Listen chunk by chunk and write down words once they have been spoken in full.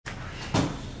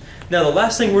Now the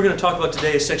last thing we're going to talk about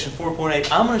today is section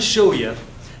 4.8. I'm going to show you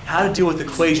how to deal with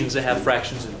equations that have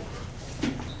fractions in them.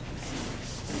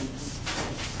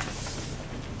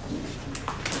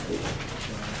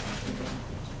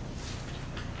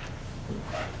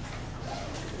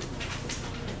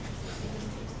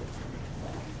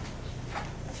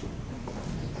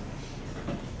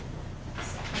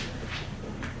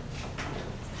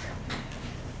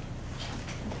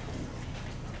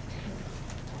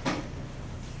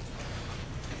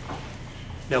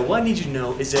 Now what I need you to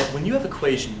know is that when you have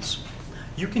equations,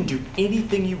 you can do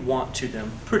anything you want to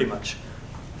them, pretty much,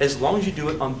 as long as you do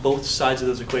it on both sides of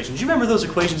those equations. You remember those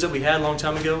equations that we had a long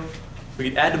time ago? We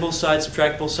could add to both sides,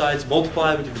 subtract both sides,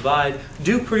 multiply, we could divide,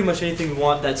 do pretty much anything we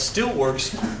want. That still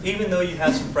works, even though you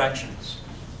have some fractions.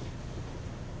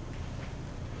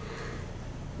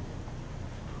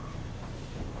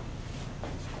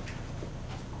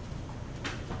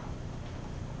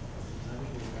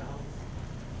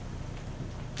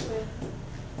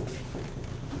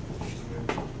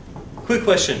 Quick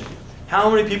question. How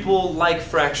many people like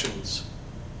fractions?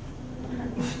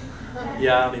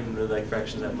 Yeah, I don't even really like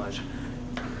fractions that much.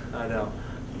 I know.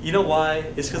 You know why?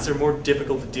 It's because they're more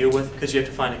difficult to deal with because you have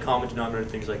to find a common denominator and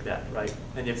things like that, right?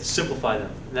 And you have to simplify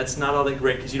them. And that's not all that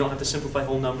great because you don't have to simplify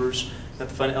whole numbers. You have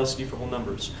to find an LCD for whole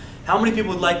numbers. How many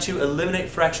people would like to eliminate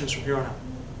fractions from here on out?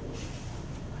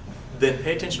 Then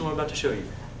pay attention to what I'm about to show you.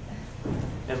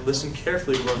 And listen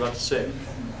carefully to what I'm about to say.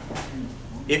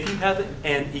 If you have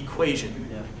an equation,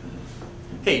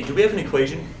 hey, do we have an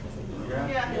equation?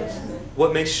 Yeah.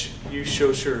 What makes you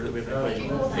so sure that we have an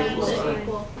equation?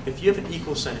 Equal. If you have an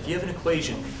equal sign, if you have an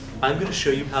equation, I'm going to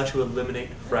show you how to eliminate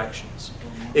fractions.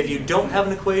 If you don't have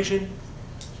an equation,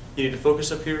 you need to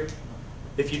focus up here.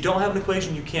 If you don't have an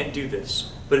equation, you can't do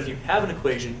this. But if you have an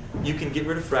equation, you can get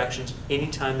rid of fractions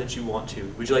anytime that you want to.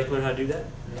 Would you like to learn how to do that?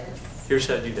 Yes. Here's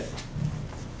how to do that.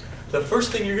 The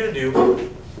first thing you're going to do,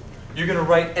 you're going to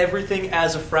write everything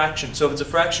as a fraction. So if it's a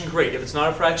fraction, great. If it's not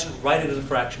a fraction, write it as a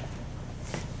fraction.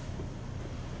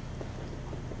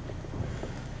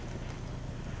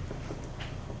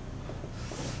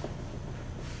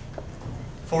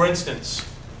 For instance,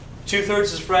 2/3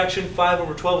 is a fraction,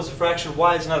 5/12 is a fraction,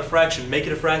 y is not a fraction. Make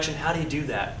it a fraction. How do you do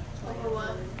that? Over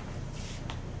 1.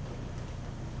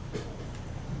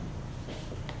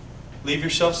 Leave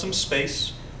yourself some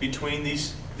space between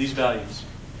these values.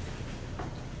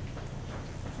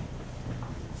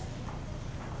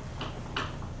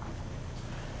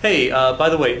 Hey, by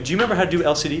the way, do you remember how to do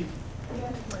LCD?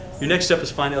 Your next step is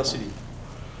find LCD.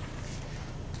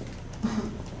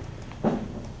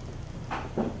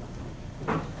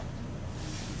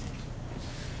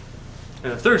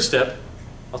 And the third step,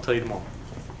 I'll tell you tomorrow.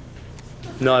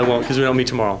 No, I won't, because we don't meet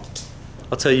tomorrow.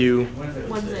 I'll tell you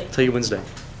Wednesday.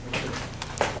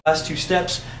 Last two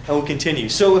steps, and we'll continue.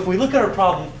 So if we look at our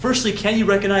problem, firstly, can you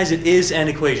recognize it is an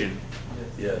equation?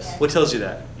 Yes. What tells you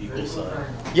that? Equal sign.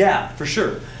 Yeah, for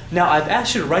sure. Now, I've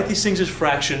asked you to write these things as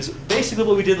fractions. Basically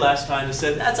what we did last time is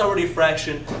said, that's already a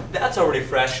fraction, that's already a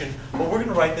fraction, but we're going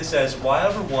to write this as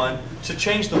y/1 to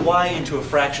change the y into a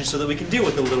fraction so that we can deal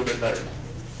with it a little bit better.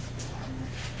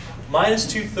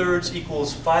 Minus 2/3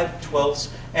 equals 5/12,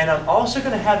 and I'm also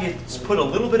going to have you put a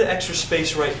little bit of extra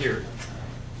space right here.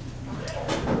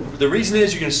 The reason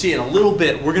is, you're going to see in a little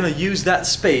bit, we're going to use that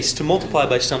space to multiply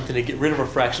by something to get rid of our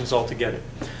fractions altogether.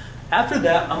 After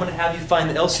that, I'm going to have you find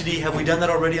the LCD. Have we done that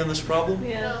already on this problem?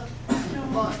 Yeah.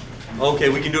 Okay,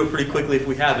 we can do it pretty quickly if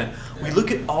we haven't. We look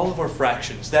at all of our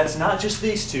fractions. That's not just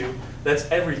these two, that's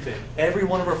everything. Every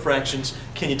one of our fractions.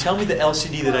 Can you tell me the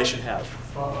LCD that I should have?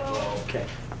 Okay.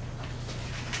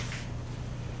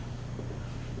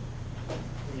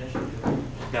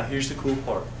 Now here's the cool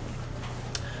part.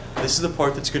 This is the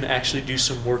part that's going to actually do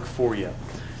some work for you.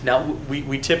 Now,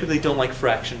 we typically don't like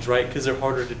fractions, right? Because they're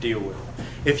harder to deal with.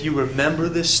 If you remember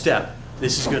this step,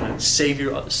 this is going to save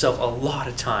yourself a lot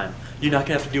of time. You're not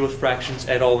going to have to deal with fractions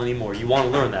at all anymore. You want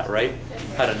to learn that, right?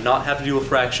 How to not have to deal with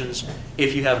fractions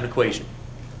if you have an equation.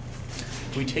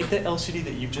 We take that LCD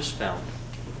that you've just found,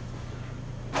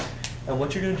 and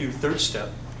what you're going to do, third step,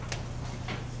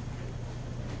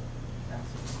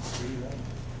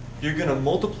 you're going to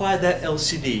multiply that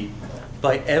LCD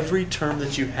by every term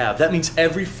that you have. That means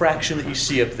every fraction that you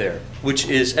see up there, which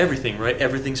is everything, right?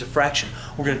 Everything's a fraction.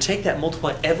 We're going to take that and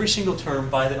multiply every single term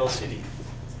by the LCD.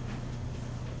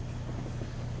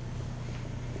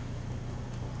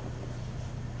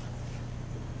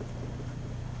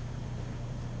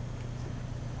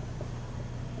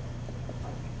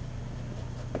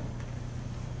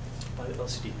 By the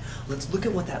LCD. Let's look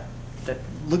at what that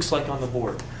looks like on the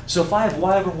board. So if I have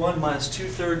y/1 minus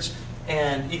 2/3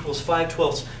 and equals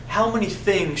 5/12. How many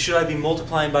things should I be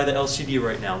multiplying by the LCD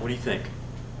right now? What do you think?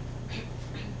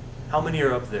 How many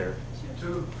are up there?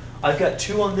 2. I've got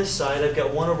 2 on this side, I've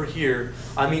got 1 over here.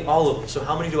 I mean all of them. So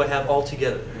how many do I have all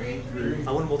together? 3.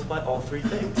 I want to multiply all 3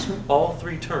 things, all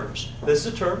 3 terms. This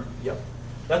is a term, yep.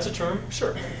 That's a term,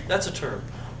 sure. That's a term.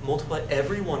 Multiply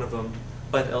every one of them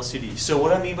by the LCD. So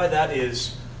what I mean by that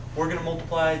is, we're going to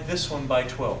multiply this one by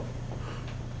 12.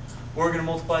 We're going to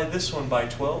multiply this one by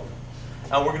 12.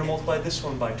 And we're going to multiply this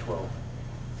one by 12.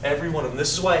 Every one of them.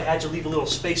 This is why I had you leave a little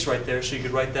space right there so you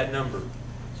could write that number.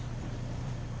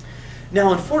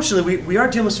 Now, unfortunately, we are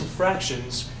dealing with some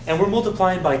fractions, and we're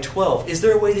multiplying by 12. Is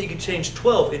there a way that you can change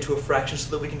 12 into a fraction so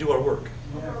that we can do our work?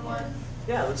 Over 1.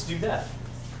 Yeah, let's do that.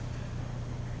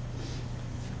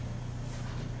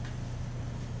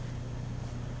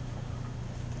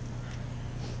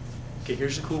 Okay,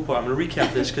 here's the cool part. I'm going to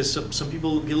recap this because some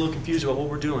people get a little confused about what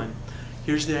we're doing.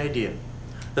 Here's the idea.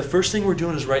 The first thing we're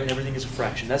doing is writing everything as a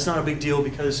fraction. That's not a big deal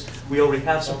because we already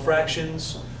have some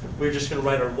fractions. We're just going to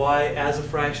write our y as a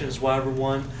fraction as y over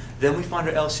 1. Then we find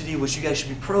our LCD, which you guys should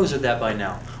be pros at that by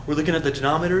now. We're looking at the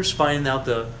denominators, finding out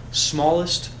the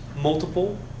smallest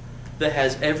multiple that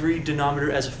has every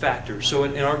denominator as a factor. So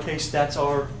in our case, that's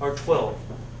our 12.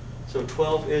 So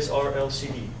 12 is our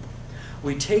LCD.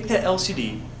 We take that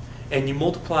LCD and you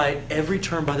multiply every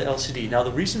term by the LCD. Now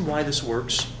the reason why this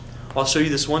works, I'll show you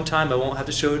this one time, I won't have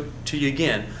to show it to you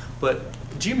again, but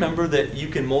do you remember that you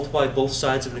can multiply both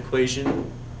sides of an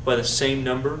equation by the same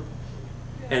number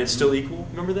and it's still equal?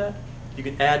 Remember that? You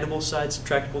can add to both sides,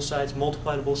 subtract to both sides,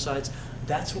 multiply to both sides.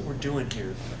 That's what we're doing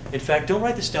here. In fact, don't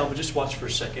write this down, but just watch for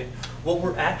a second. What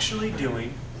we're actually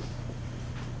doing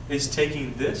is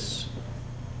taking this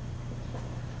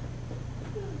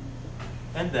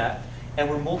and that, and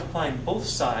we're multiplying both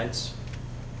sides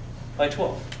by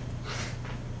 12.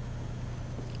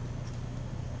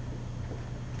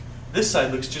 This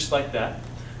side looks just like that.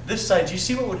 This side, do you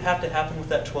see what would have to happen with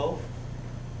that 12?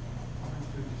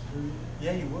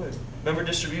 Yeah, you would. Remember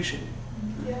distribution?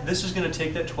 Yeah. This is going to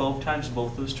take that 12 times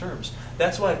both those terms.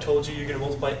 That's why I've told you you're going to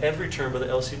multiply every term by the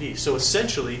LCD. So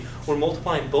essentially, we're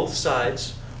multiplying both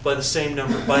sides by the same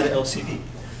number, by the LCD.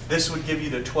 This would give you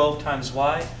the 12 times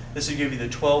y. This would give you the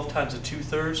 12 times the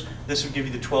 2/3. This would give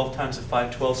you the 12 times the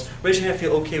 5/12. Raise your hand if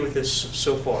you're okay with this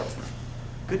so far.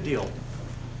 Good deal.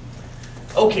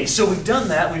 Okay, so we've done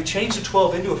that. We've changed the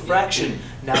 12 into a fraction.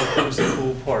 Now comes the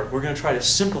cool part. We're going to try to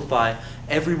simplify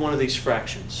every one of these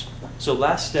fractions. So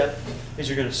last step is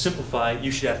you're going to simplify.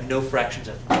 You should have no fractions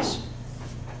after this.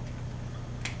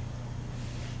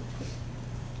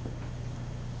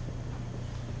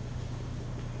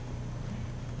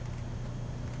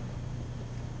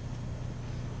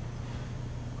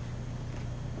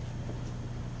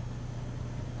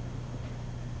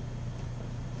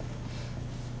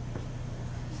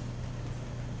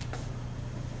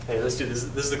 Hey, let's do this.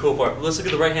 This is the cool part. Let's look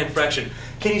at the right-hand fraction.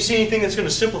 Can you see anything that's going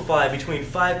to simplify between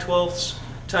 5/12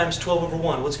 times 12 over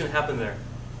 1? What's going to happen there?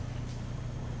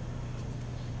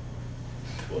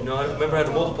 You know, I remember how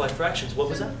to multiply fractions. What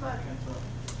was that?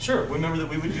 Sure. Remember that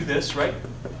we would do this, right?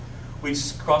 We'd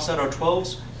cross out our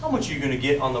 12s. How much are you going to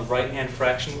get on the right-hand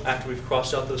fraction after we've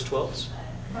crossed out those 12s?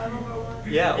 5 over 1.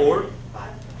 Yeah, or? 5.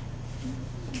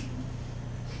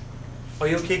 Are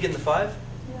you okay getting the 5?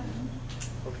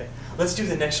 Yeah. Okay. Let's do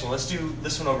the next one. Let's do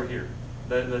this one over here.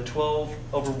 The 12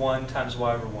 over 1 times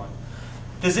y over 1.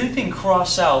 Does anything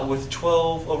cross out with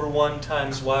 12 over 1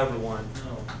 times y over 1?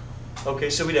 No. Okay,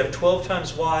 so we'd have 12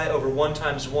 times y over 1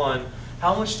 times 1.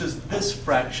 How much does this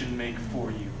fraction make for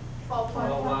you?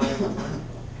 12y.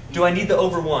 Do I need the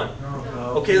over 1? No.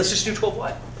 Okay, let's just do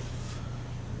 12y.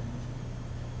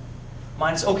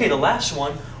 Minus, okay, the last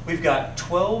one, we've got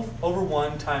 12 over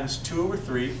 1 times 2 over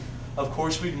 3. Of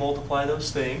course, we'd multiply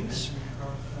those things.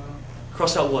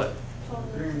 Cross out what?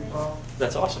 12.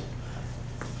 That's awesome.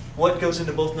 What goes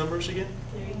into both numbers again?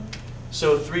 3.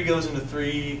 So 3 goes into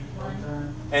 3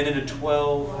 and into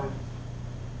 12.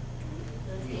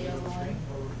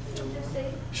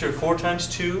 Sure, 4 times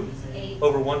 2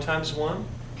 over 1 times 1.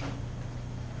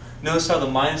 Notice how the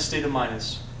minus stayed a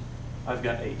minus. I've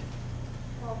got 8.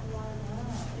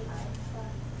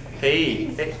 Hey,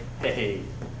 hey, hey.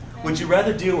 Would you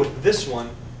rather deal with this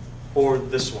one or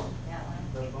this one?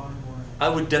 I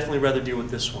would definitely rather deal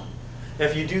with this one.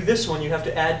 If you do this one, you have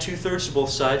to add 2/3 to both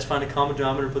sides, find a common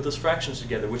denominator, and put those fractions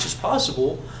together, which is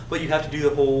possible, but you have to do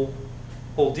the whole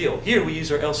deal. Here we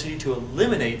use our LCD to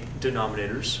eliminate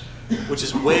denominators, which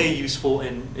is way useful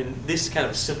in this is kind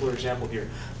of a simpler example here.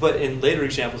 But in later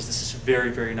examples, this is very,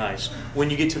 very nice.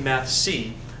 When you get to Math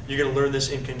C, you're going to learn this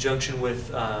in conjunction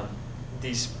with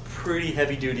these pretty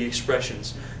heavy-duty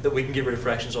expressions that we can get rid of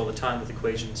fractions all the time with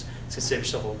equations. It's going to save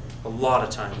yourself a lot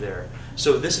of time there.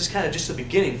 So this is kind of just the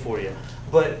beginning for you.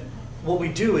 But what we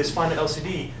do is find an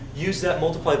LCD, use that,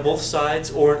 multiply both sides,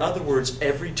 or in other words,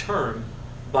 every term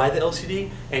by the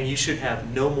LCD, and you should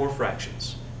have no more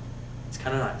fractions. It's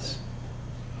kind of nice.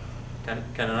 Kind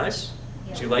of nice?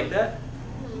 Do you like that?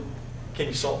 Can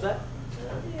you solve that?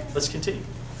 Let's continue.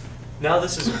 Now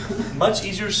this is much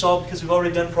easier to solve because we've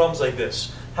already done problems like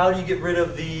this. How do you get rid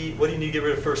of the, what do you need to get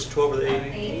rid of first, 12 or the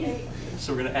 8? 8.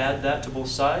 So we're going to add that to both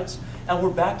sides. And we're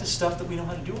back to stuff that we know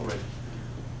how to do already.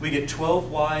 We get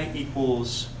 12y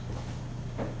equals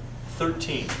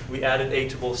 13. We added 8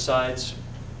 to both sides.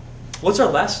 What's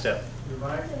our last step?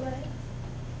 Divide.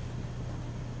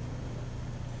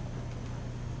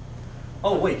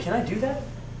 Oh wait, can I do that?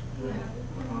 Yeah.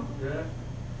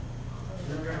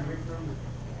 You're gonna make them.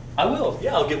 I will.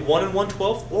 Yeah, I'll get 1 and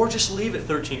 1/12, or just leave it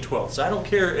 13/12. I don't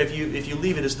care if you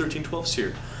leave it as 13/12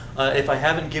 here. If I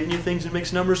haven't given you things in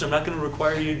mixed numbers, I'm not going to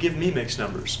require you to give me mixed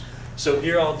numbers. So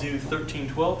here I'll do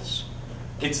 13/12.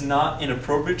 It's not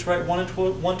inappropriate to write 1 and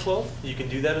 1/12. You can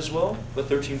do that as well, but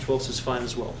 13/12 is fine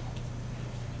as well.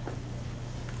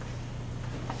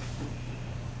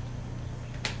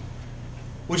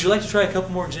 Would you like to try a couple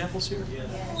more examples here? Yes.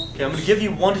 Okay, I'm going to give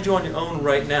you one to do on your own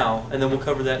right now, and then we'll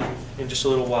cover that in just a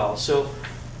little while. So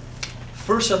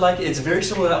first, it's very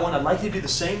similar to that one. I'd like you to do the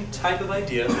same type of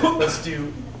idea. Let's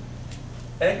do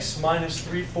x minus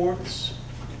 3/4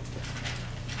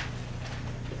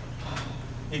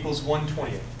 equals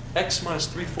 1/20. X minus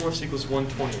 3/4 equals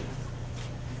 1/20.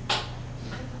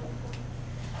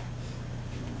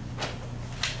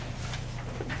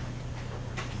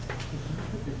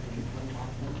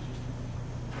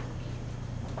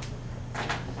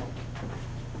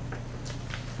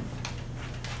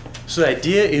 So the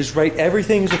idea is write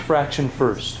everything as a fraction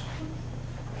first.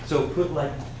 So put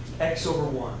like x over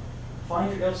 1.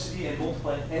 Find your LCD and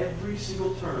multiply every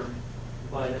single term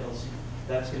by the LCD.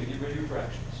 That's going to get rid of your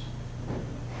fractions.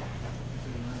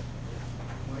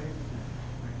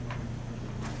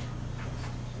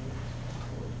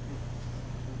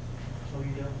 Oh,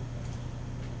 you don't?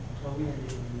 Oh, we have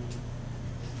to.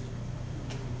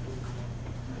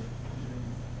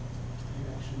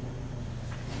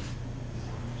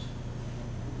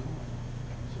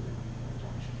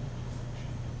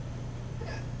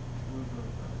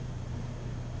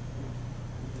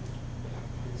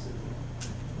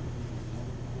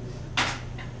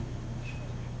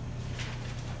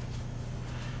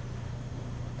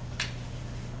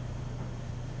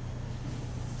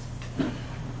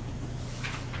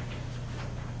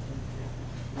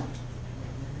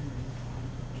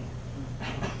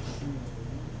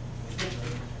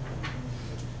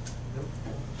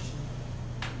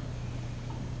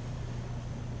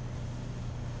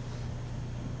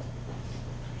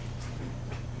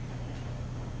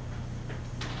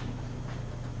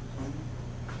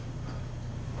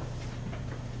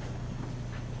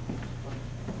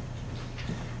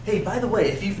 Hey, by the way,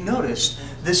 if you've noticed,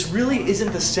 this really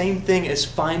isn't the same thing as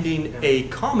finding a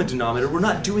common denominator. We're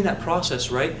not doing that process,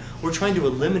 right? We're trying to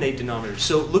eliminate denominators.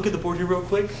 So look at the board here real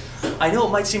quick. I know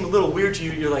it might seem a little weird to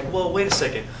you. You're like, well, wait a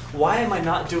second. Why am I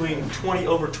not doing 20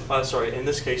 over, in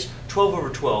this case, 12 over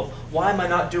 12? Why am I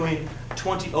not doing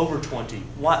 20 over 20?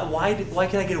 Why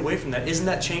can I get away from that? Isn't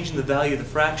that changing the value of the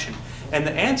fraction? And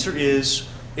the answer is,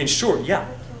 in short, yeah,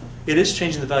 it is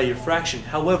changing the value of the fraction.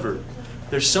 However,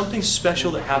 there's something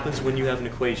special that happens when you have an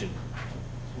equation.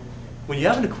 When you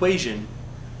have an equation,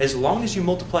 as long as you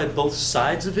multiply both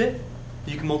sides of it,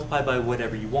 you can multiply by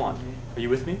whatever you want. Are you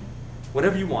with me?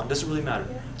 Whatever you want, doesn't really matter.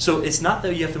 So it's not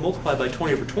that you have to multiply by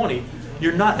 20 over 20.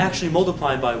 You're not actually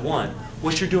multiplying by 1.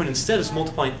 What you're doing instead is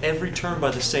multiplying every term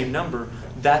by the same number.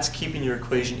 That's keeping your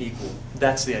equation equal.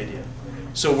 That's the idea.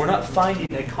 So we're not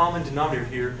finding a common denominator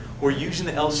here. We're using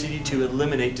the LCD to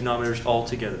eliminate denominators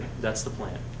altogether. That's the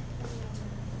plan.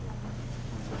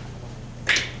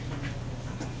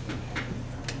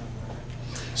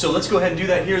 So let's go ahead and do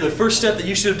that here. The first step that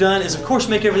you should have done is, of course,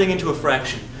 make everything into a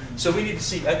fraction. So we need to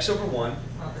see x over 1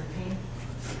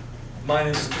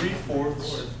 minus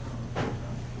 3/4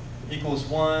 equals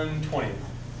 1/20.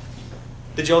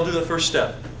 Did y'all do the first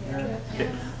step? Yeah.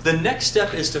 Okay. The next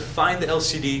step is to find the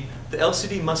LCD. The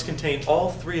LCD must contain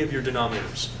all three of your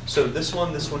denominators. So this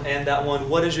one, and that one.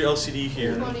 What is your LCD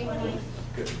here? 20.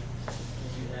 Good.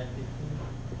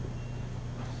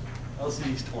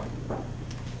 LCD is 20.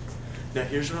 Now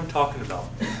here's what I'm talking about.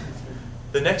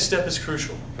 The next step is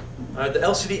crucial. The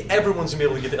LCD, everyone's gonna be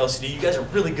able to get the LCD. You guys are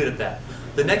really good at that.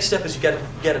 The next step is you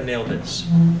gotta nail this.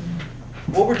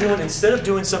 What we're doing, instead of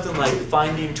doing something like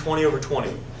finding 20 over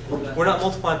 20, We're not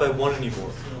multiplying by 1 anymore.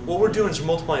 What we're doing is we're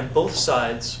multiplying both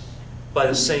sides by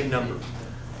the same number.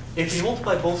 If you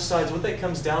multiply both sides, what that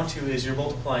comes down to is you're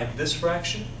multiplying this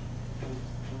fraction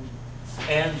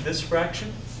and this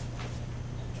fraction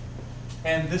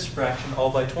and this fraction all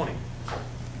by 20.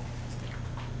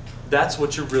 That's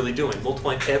what you're really doing,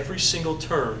 multiplying every single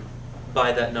term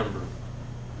by that number.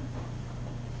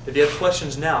 If you have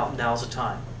questions now, now's the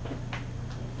time.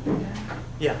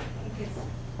 Yeah? Because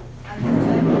on the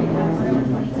side where you have 1 over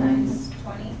 20 times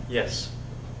 20, Yes.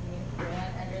 you're not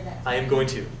under that. I am going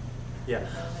to. Yeah.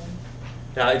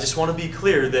 Now, I just want to be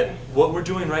clear that what we're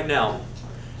doing right now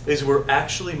is we're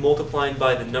actually multiplying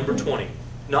by the number 20.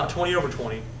 Not 20 over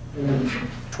 20,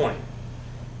 20.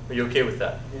 Are you okay with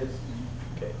that? Yes.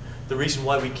 Okay. The reason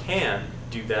why we can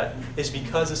do that is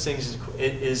because this thing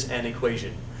is an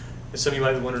equation. And some of you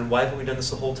might be wondering, why haven't we done this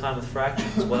the whole time with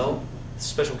fractions? Well, it's a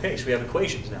special case. We have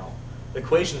equations now.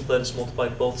 Equations let us multiply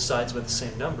both sides by the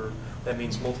same number. That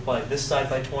means multiply this side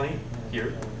by 20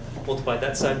 here, multiply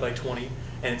that side by 20,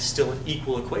 and it's still an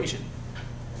equal equation.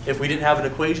 If we didn't have an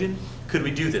equation, could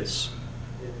we do this?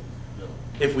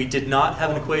 If we did not have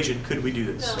an equation, could we do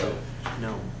this? No.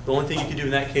 No. The only thing you can do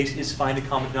in that case is find a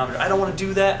common denominator. I don't want to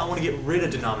do that. I want to get rid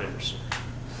of denominators.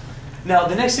 Now,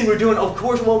 the next thing we're doing, of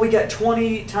course, well, we got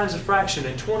 20 times a fraction,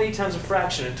 and 20 times a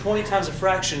fraction, and 20 times a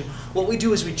fraction. What we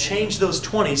do is we change those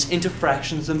 20s into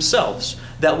fractions themselves.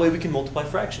 That way we can multiply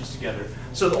fractions together.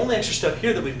 So the only extra step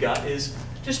here that we've got is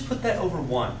just put that over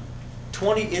 1.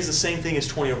 20 is the same thing as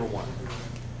 20 over 1.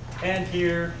 And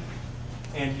here,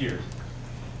 and here.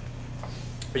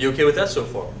 Are you okay with that so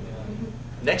far?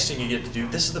 Next thing you get to do,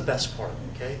 this is the best part,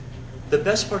 okay? The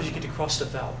best part is you get to cross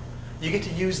stuff out. You get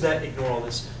to use that, ignore all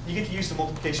this. You get to use the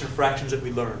multiplication of fractions that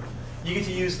we learned. You get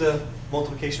to use the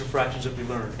multiplication of fractions that we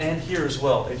learned, and here as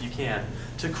well, if you can,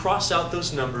 to cross out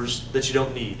those numbers that you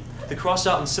don't need. To cross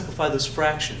out and simplify those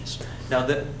fractions. Now,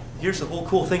 here's the whole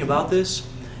cool thing about this,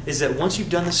 is that once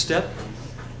you've done this step,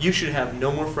 you should have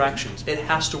no more fractions. It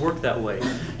has to work that way.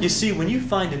 You see, when you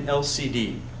find an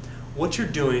LCD, what you're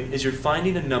doing is you're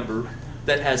finding a number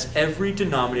that has every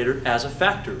denominator as a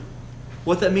factor.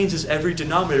 What that means is every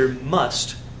denominator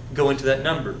must go into that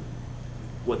number.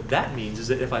 What that means is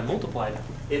that if I multiply it,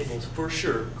 it will for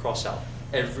sure cross out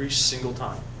every single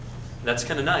time. And that's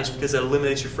kind of nice because that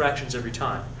eliminates your fractions every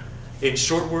time. In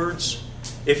short words,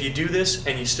 if you do this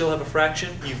and you still have a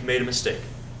fraction, you've made a mistake.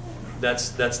 That's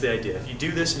the idea. If you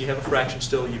do this and you have a fraction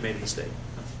still, you made a mistake.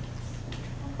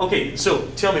 Okay, so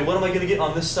tell me, what am I going to get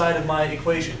on this side of my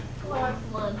equation?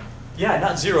 1. Yeah,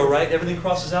 not 0, right? Everything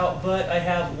crosses out, but I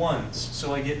have 1s,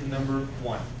 so I get the number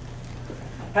 1.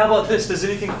 How about this? Does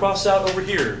anything cross out over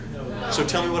here? No. So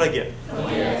tell me what I get.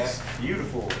 Yes.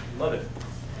 Beautiful. Love it.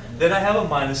 Then I have a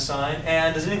minus sign,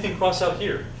 and does anything cross out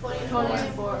here?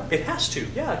 24. It has to,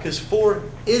 yeah, because 4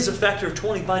 is a factor of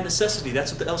 20 by necessity.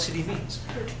 That's what the LCD means.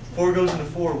 4 goes into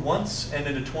 4 once and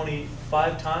into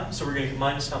 25 times, so we're going to get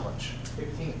minus how much?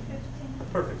 15.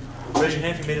 Perfect. Raise your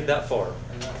hand if you made it that far.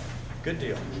 Good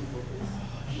deal.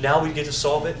 Now we get to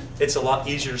solve it. It's a lot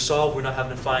easier to solve. We're not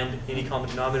having to find any common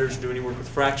denominators or do any work with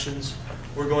fractions.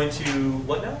 We're going to,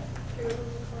 what now?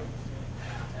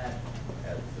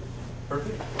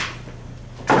 Perfect.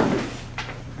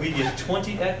 We get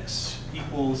 20x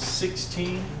equals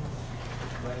 16.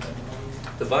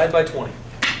 Divide by 20.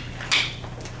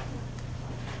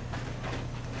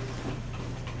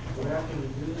 What happened to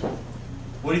do that?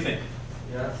 What do you think?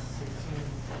 Yes,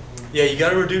 16. Yeah, you got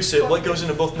to reduce it. What goes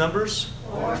into both numbers?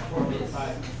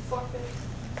 4.5.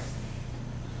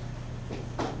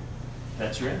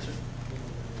 That's your answer.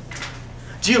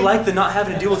 Do you like the not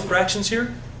having to deal with fractions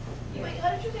here? Wait, how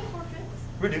did you get 4/5?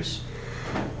 Reduce.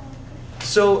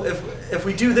 So if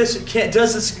we do this,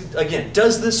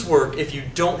 does this work if you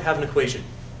don't have an equation?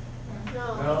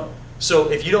 No. No. So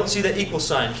if you don't see that equal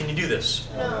sign, can you do this?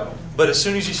 No. But as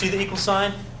soon as you see the equal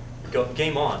sign,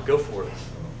 game on, go for it.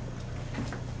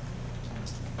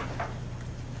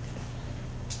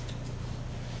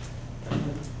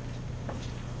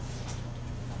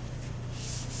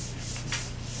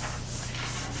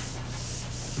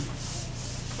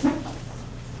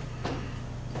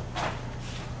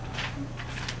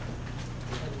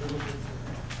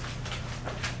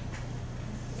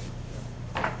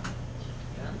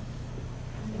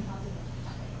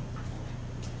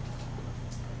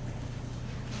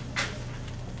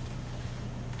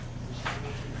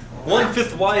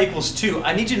 One-fifth y equals 2.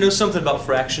 I need you to know something about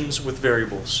fractions with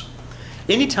variables.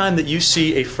 Anytime that you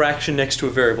see a fraction next to a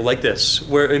variable like this,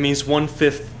 where it means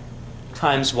 1/5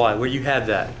 times y, where you have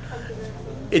that,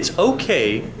 it's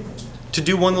okay to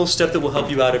do one little step that will help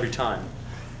you out every time.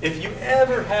 if you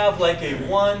ever have like a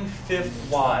 1/5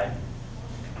 y,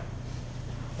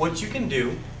 what you can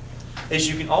do is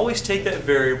you can always take that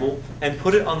variable and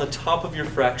put it on the top of your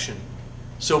fraction.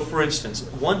 So for instance,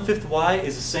 1/5 y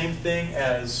is the same thing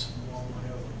as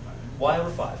y over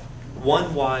 5.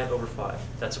 1y over 5.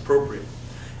 That's appropriate.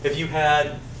 If you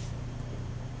had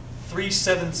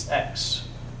 3/7 x,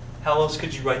 how else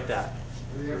could you write that?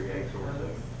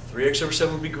 3x over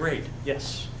 7 would be great.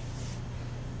 Yes.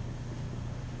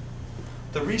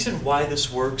 The reason why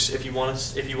this works, if you want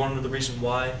to know the reason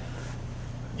why,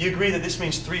 you agree that this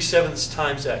means 3/7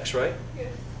 times x, right? Yes.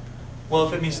 Well,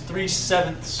 if it means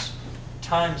 3/7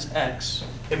 times x,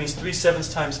 it means 3/7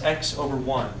 times x over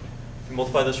 1. If you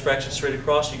multiply those fractions straight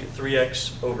across, you get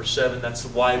 3x over 7. That's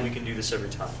why we can do this every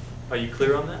time. Are you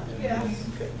clear on that? Yes.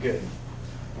 Okay, good.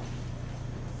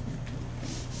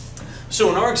 So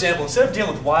in our example, instead of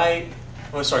dealing with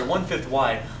 1/5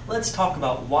 y, let's talk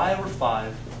about y over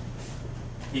 5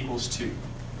 equals 2.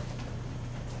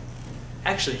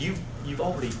 Actually, you've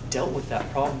already dealt with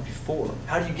that problem before.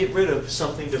 How do you get rid of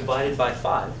something divided by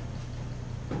 5?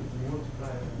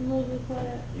 Multiply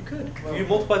it. You could. You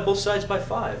multiply both sides by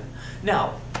 5.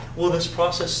 Now, will this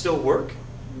process still work?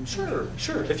 Sure,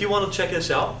 sure. If you want to check this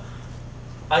out,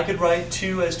 I could write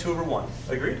 2 as 2 over 1.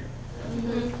 Agreed?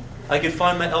 Mm-hmm. I could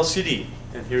find my LCD.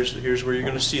 And here's where you're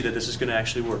going to see that this is going to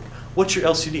actually work. What's your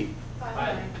LCD?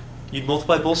 5. You'd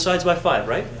multiply both sides by 5,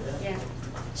 right? Yeah.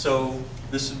 So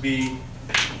this would be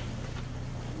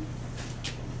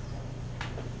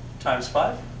times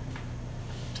 5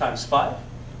 times 5.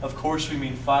 Of course, we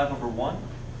mean 5 over 1.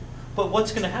 But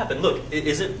what's going to happen? Look,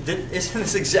 isn't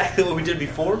this exactly what we did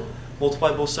before?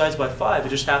 Multiply both sides by 5. It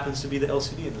just happens to be the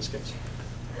LCD in this case.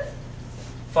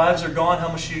 5s are gone. How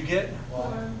much do you get?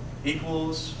 1.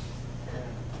 Equals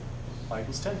y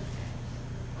equals 10.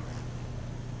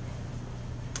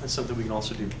 That's something we can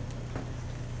also do.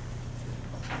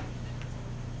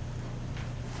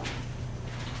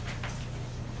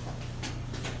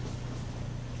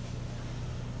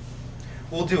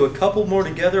 We'll do a couple more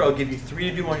together. I'll give you 3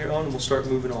 to do on your own, and we'll start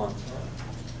moving on.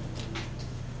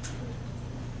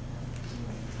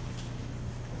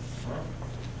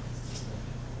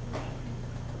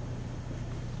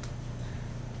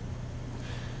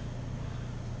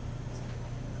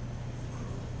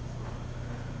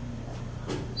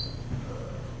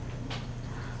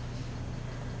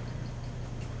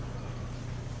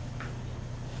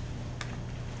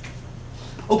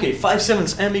 Okay,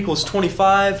 5/7 m equals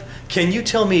 25. Can you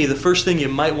tell me the first thing you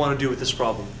might want to do with this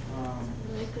problem?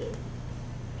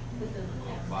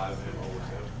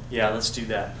 Yeah, let's do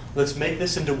that. Let's make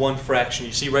this into one fraction.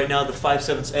 You see right now the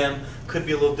 5/7 m could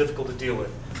be a little difficult to deal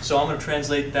with. So I'm going to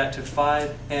translate that to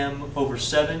 5m over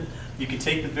 7. You can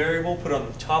take the variable, put it on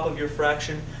the top of your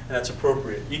fraction, and that's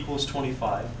appropriate. Equals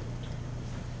 25.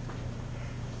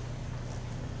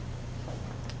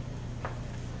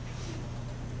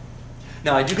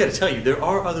 Now, I do got to tell you, there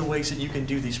are other ways that you can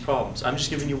do these problems. I'm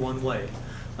just giving you one way.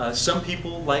 Some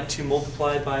people like to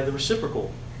multiply by the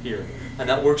reciprocal here, and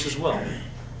that works as well.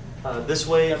 This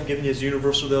way, I'm giving you as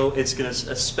universal, though. It's going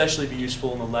to especially be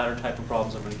useful in the latter type of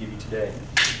problems I'm going to give you today.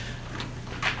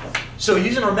 So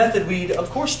using our method, we'd, of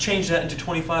course, change that into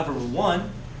 25 over 1.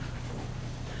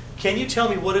 Can you tell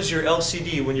me what is your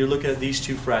LCD when you're looking at these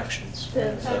two fractions?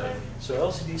 7. So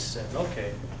LCD is 7.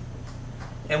 Okay.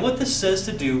 And what this says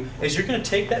to do is you're going to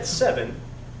take that 7,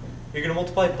 you're going to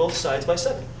multiply both sides by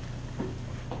 7.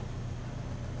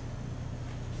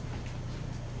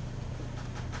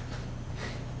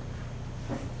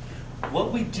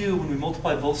 What we do when we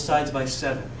multiply both sides by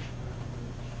 7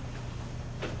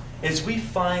 is we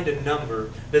find a number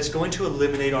that's going to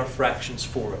eliminate our fractions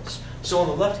for us. So on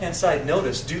the left-hand side,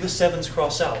 notice, do the 7s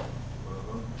cross out?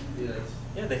 Yes.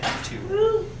 Yeah, they have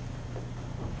to.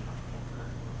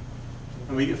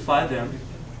 And we get 5m.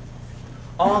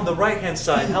 On the right-hand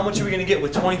side, how much are we going to get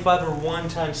with 25 over 1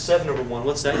 times 7 over 1?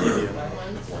 What's that give you?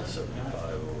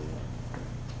 175.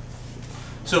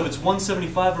 So if it's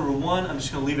 175 over 1, I'm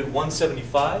just going to leave it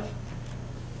 175.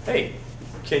 Hey,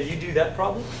 can you do that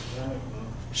problem?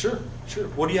 Sure, sure.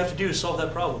 What do you have to do to solve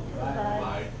that problem?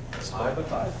 It's 5 by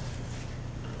 5.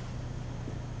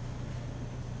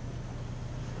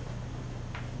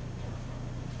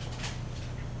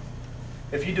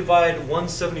 If you divide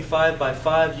 175 by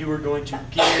 5, you are going to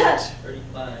get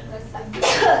 35.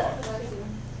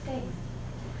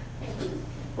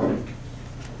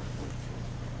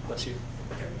 Bless you.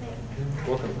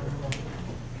 Welcome.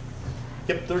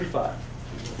 Yep, 35.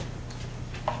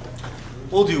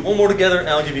 We'll do one more together, and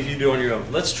I'll give you a few to do on your own.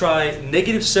 Let's try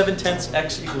negative 7/10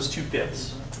 x equals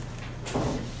 2/5.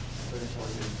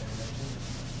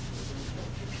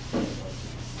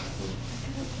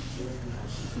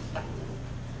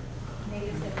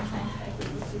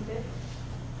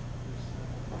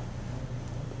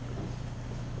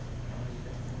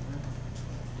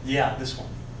 Yeah, this one.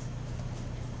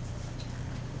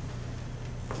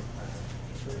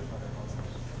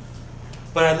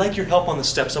 But I'd like your help on the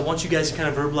steps. I want you guys to kind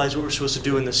of verbalize what we're supposed to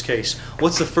do in this case.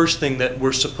 What's the first thing that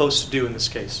we're supposed to do in this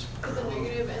case? Put the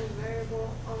negative and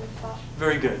variable on the top.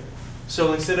 Very good.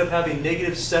 So instead of having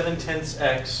negative 7/10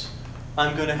 x,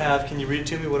 I'm going to have, can you read it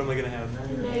to me? What am I going to have?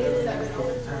 Negative 7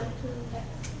 over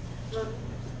 10.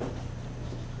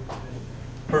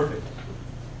 Perfect.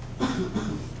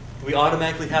 We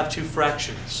automatically have two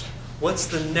fractions. What's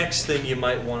the next thing you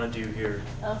might want to do here?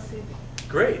 LCD.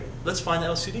 Great. Let's find the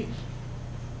LCD.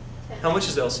 How much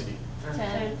is the LCD?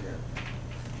 10.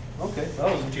 Okay, that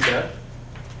wasn't too bad.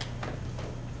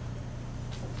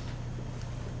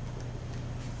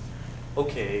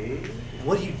 Okay,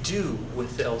 what do you do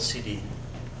with the LCD?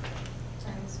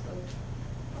 Times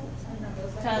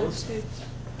both. Times 2.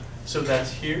 So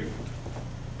that's here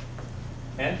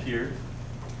and here.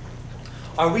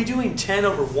 Are we doing 10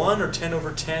 over 1 or 10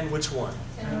 over 10? Which one?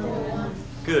 10 over 1.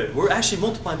 Good. We're actually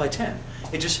multiplying by 10.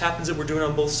 It just happens that we're doing it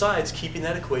on both sides, keeping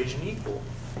that equation equal.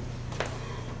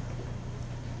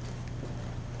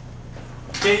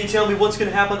 Can you tell me what's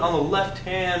going to happen on the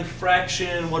left-hand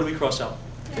fraction? What do we cross out?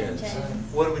 10.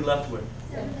 What are we left with?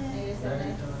 Negative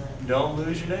 7. Don't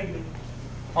lose your negative.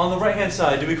 On the right-hand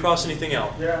side, do we cross anything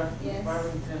out? Yeah. Yes. 5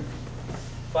 and 10.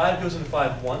 5 goes into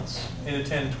 5 once, into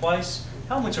 10 twice.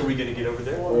 How much are we going to get over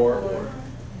there? 4.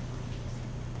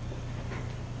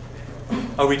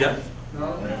 Are we done? No.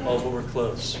 Oh, well, we're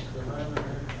close.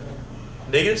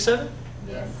 Negative 7?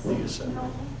 Yes. Negative 7.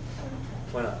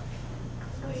 Why not?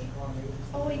 Wait.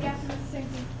 Oh, wait, yeah, that's the same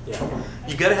thing. Yeah.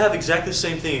 You got to have exactly the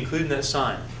same thing, including that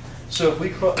sign. So if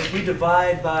we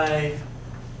divide by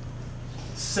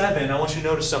 7, I want you to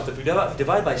notice something. If we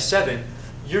divide by 7,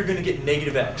 you're going to get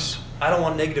negative x. I don't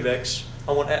want negative x.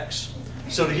 I want x.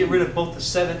 So to get rid of both the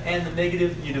 7 and the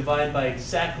negative, you divide by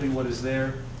exactly what is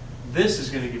there. This is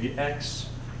going to give you x.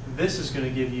 This is going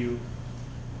to give you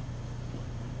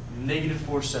negative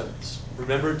 4/7.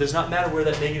 Remember, it does not matter where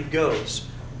that negative goes.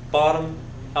 Bottom,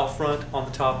 out front, on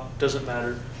the top, doesn't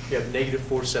matter. You have negative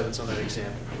 4/7 on that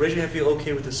example. Raise your hand if you feel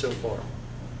okay with this so far.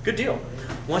 Good deal.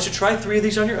 Once you try 3 of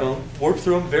these on your own, work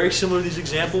through them, very similar to these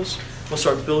examples. We'll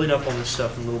start building up on this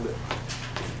stuff in a little bit.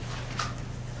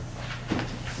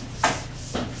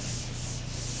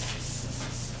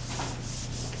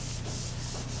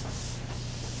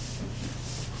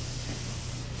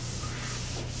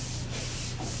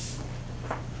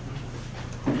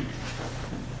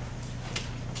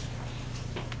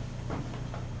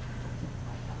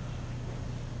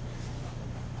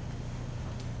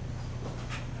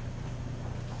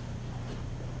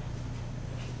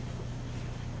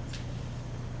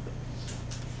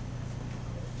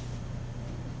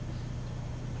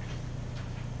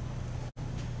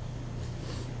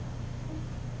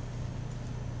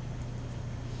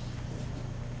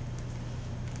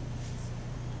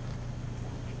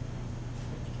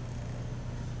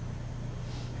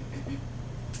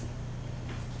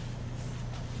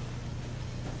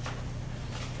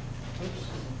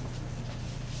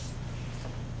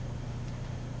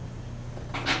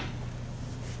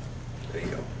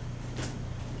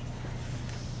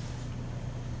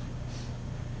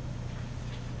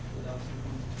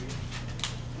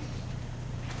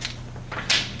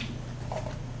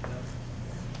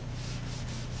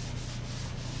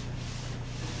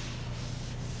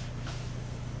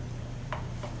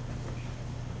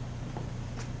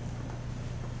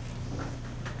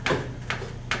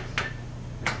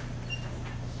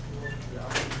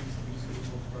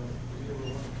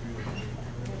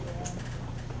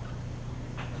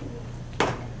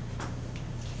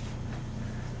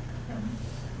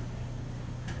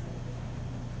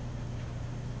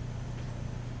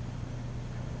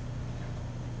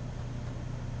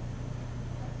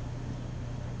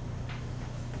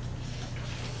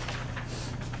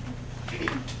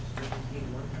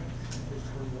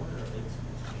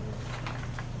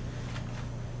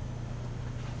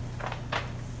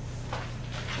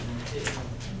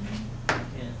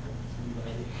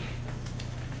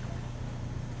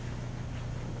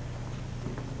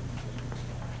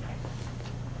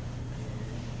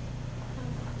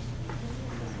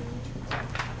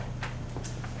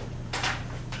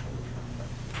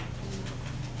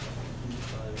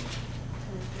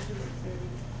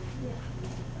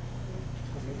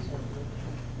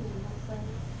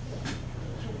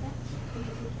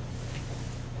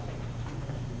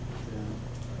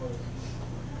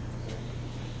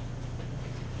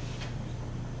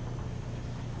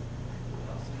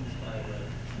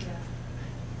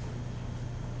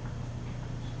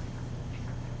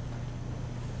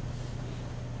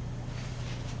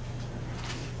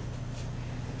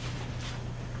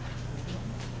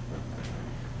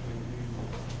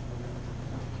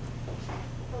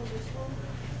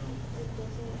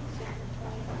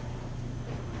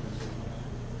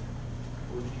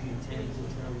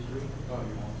 Oh,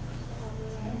 you want?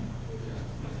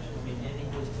 I mean, n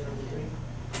equals 10 over 3.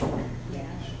 Yeah.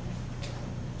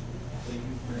 So you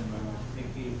think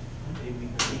it'd be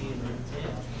 3 and then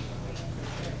 10.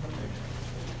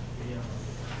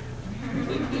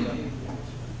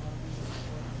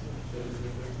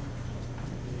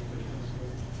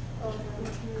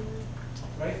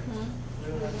 Right? We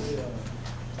don't have to,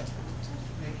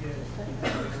 make it.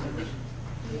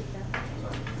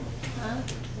 Huh?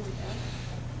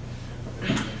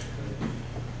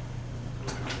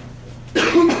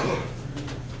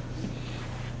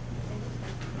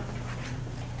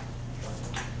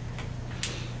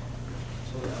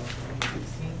 So that was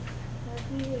 16.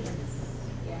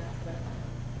 Yeah, but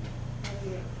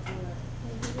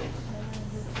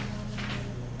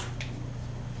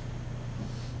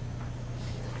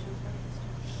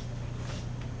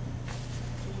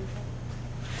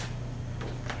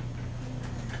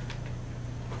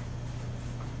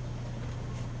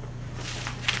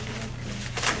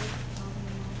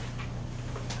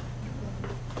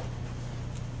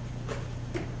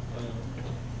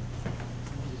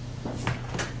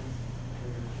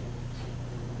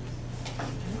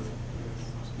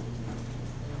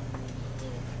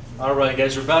All right,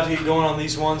 guys, we're about to get going on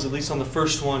these ones, at least on the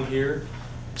first one here.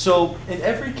 So in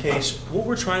every case, what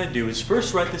we're trying to do is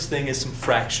first write this thing as some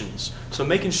fractions. So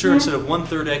making sure instead of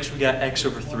 1/3 x, we got x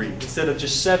over 3. Instead of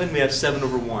just 7, we have 7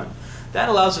 over 1. That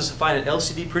allows us to find an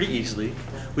LCD pretty easily.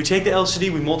 We take the LCD,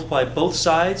 we multiply both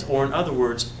sides, or in other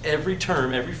words, every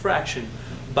term, every fraction,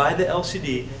 by the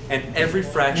LCD, and every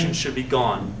fraction should be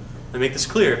gone. Let me make this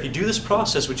clear. If you do this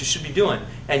process, which you should be doing,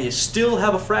 and you still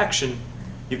have a fraction,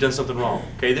 you've done something wrong.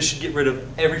 Okay, this should get rid of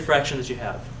every fraction that you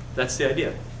have. That's the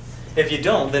idea. If you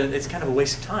don't, then it's kind of a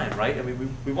waste of time, right? I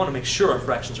mean, we want to make sure our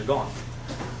fractions are gone.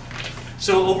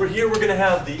 So over here, we're going to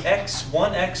have the x,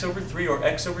 1x over 3, or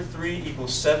x over 3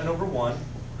 equals 7 over 1.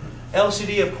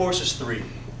 LCD, of course, is 3.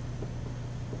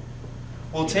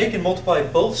 We'll take and multiply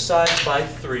both sides by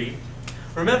 3.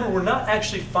 Remember, we're not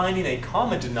actually finding a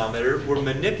common denominator. We're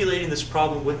manipulating this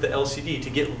problem with the LCD to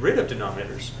get rid of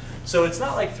denominators. So it's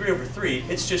not like 3 over 3,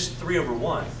 it's just 3 over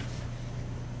 1.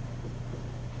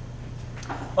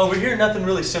 Over here, nothing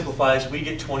really simplifies. We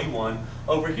get 21.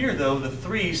 Over here, though, the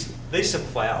 3's, they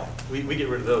simplify out. We get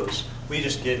rid of those. We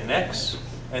just get an x,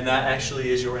 and that actually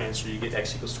is your answer. You get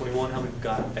x equals 21. How many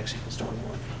got x equals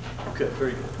 21? Good,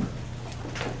 very good.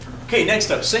 Okay, next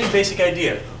up, same basic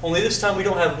idea. Only this time we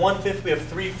don't have 1/5, we have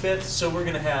 3/5, so we're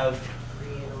going to have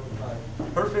 3 over 5.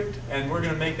 perfect, and we're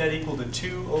going to make that equal to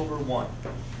 2 over 1.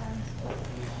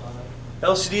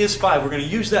 LCD is 5. We're going to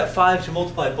use that 5 to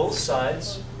multiply both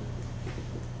sides.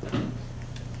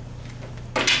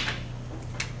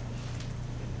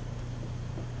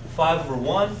 Five over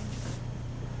 1.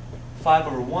 5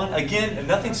 over 1. Again,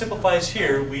 nothing simplifies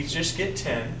here. We just get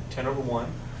 10. 10 over 1.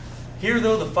 Here,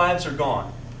 though, the 5's are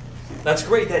gone. That's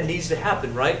great. That needs to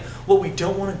happen, right? What we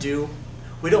don't want to do,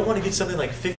 we don't want to get something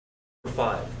like 15 over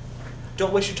 5.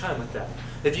 Don't waste your time with that.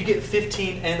 If you get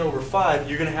 15n over 5,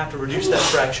 you're going to have to reduce that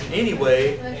fraction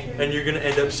anyway, and you're going to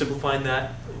end up simplifying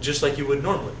that just like you would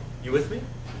normally. You with me?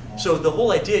 So the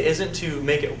whole idea isn't to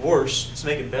make it worse, it's to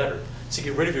make it better. It's to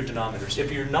get rid of your denominators.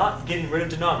 If you're not getting rid of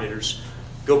denominators,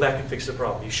 go back and fix the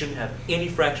problem. You shouldn't have any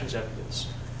fractions after this.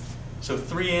 So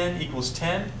 3n equals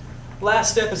 10.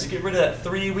 Last step is to get rid of that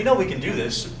 3. We know we can do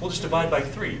this. We'll just divide by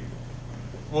 3.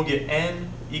 We'll get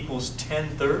n equals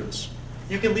 10/3.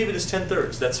 You can leave it as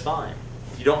 10/3. That's fine.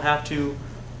 You don't have to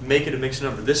make it a mixed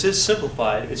number. This is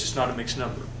simplified. It's just not a mixed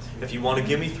number. If you want to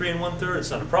give me 3 1/3, it's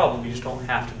not a problem. You just don't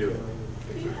have to do it.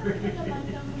 Do you have to put a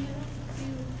line down when you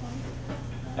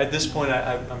do At this point,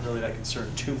 I'm really not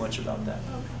concerned too much about that.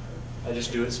 Okay. I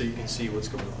just do it so you can see what's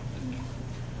going on.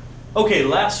 Okay,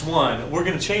 last one. We're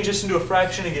going to change this into a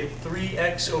fraction and get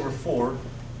 3x over 4.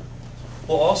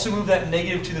 We'll also move that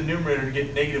negative to the numerator to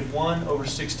get negative 1 over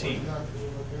 16.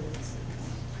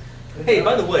 Hey,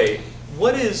 by the way,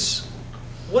 what is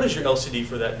your LCD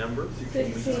for that number?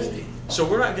 16. So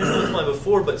we're not going to multiply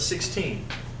before, but 16.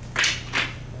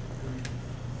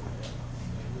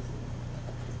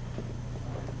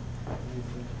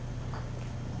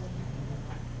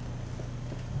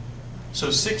 So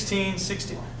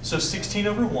 16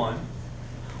 over 1.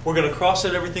 We're going to cross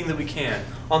out everything that we can.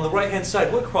 On the right-hand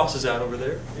side, what crosses out over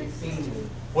there? 16.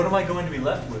 What am I going to be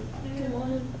left with? Negative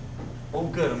 1. Oh,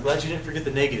 good. I'm glad you didn't forget the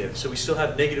negative. So we still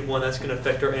have negative 1. That's going to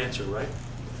affect our answer, right?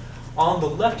 On the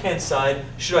left-hand side,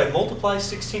 should I multiply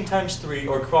 16 times 3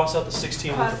 or cross out the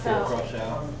 16 with the 4? Cross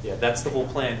out. Yeah, that's the whole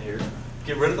plan here.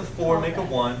 Get rid of the 4, make a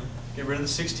 1. Get rid of the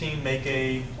 16, make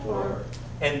a 4.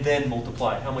 And then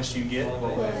multiply. How much do you get?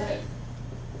 Yeah.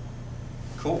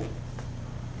 Cool.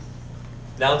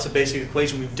 Now it's a basic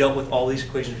equation. We've dealt with all these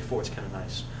equations before. It's kind of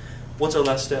nice. What's our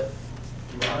last step?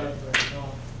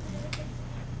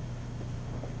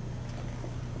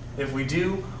 If we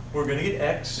do, we're going to get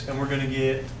x, and we're going to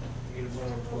get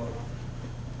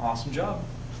awesome job.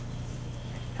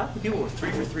 How many people were 3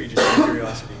 for 3 just out of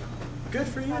curiosity? Good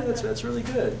for you. That's really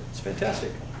good. It's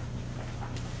fantastic.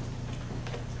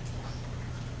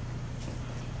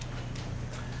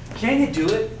 Can you do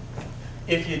it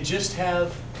if you just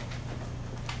have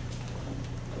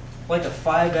like a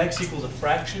 5x equals a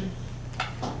fraction?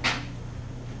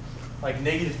 Like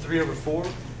 -3/4?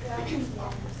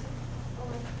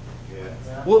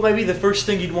 Yeah. What might be the first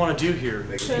thing you'd want to do here?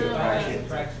 Make it a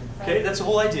fraction. Okay, that's the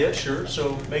whole idea, sure.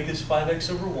 So make this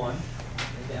 5x/1. And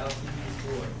the LCD is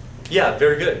 4. Yeah,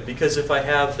 very good. Because if I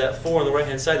have that 4 on the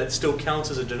right-hand side, that still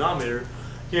counts as a denominator.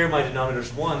 Here, my denominator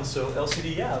is 1, so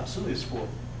LCD, yeah, absolutely is 4.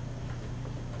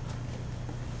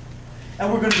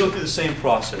 And we're going to go through the same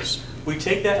process. We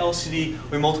take that LCD,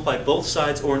 we multiply both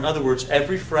sides, or in other words,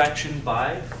 every fraction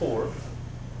by 4.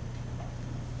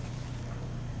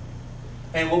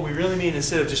 And what we really mean,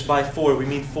 instead of just by 4, we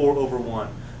mean 4 over 1.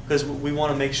 Because we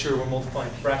want to make sure we're multiplying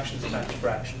fractions times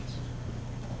fractions.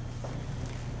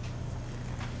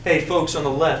 Hey, folks on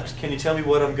the left, can you tell me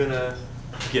what I'm going to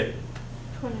get?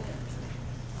 20.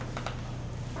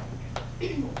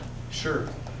 Sure.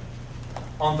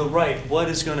 On the right, what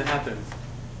is going to happen?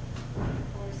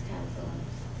 Fours cancel.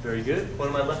 Very good. What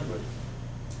am I left with?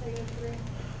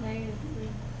 -3.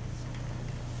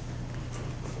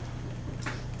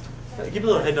 Give me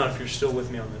a little head nod if you're still with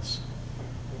me on this.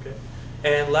 Okay.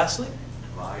 And lastly,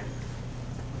 Divide.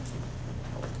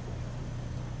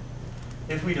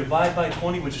 if we divide by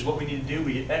 20, which is what we need to do,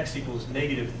 we get x equals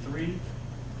 -3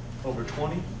 over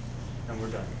 20, and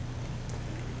we're done.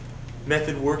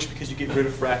 Method works because you get rid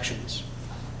of fractions.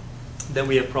 Then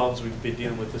we have problems we've been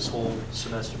dealing with this whole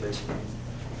semester, basically.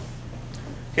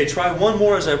 Okay, try one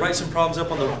more as I write some problems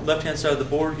up on the left-hand side of the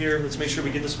board here. Let's make sure we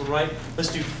get this one right. Let's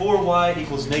do 4y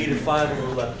equals -5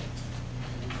 over 11.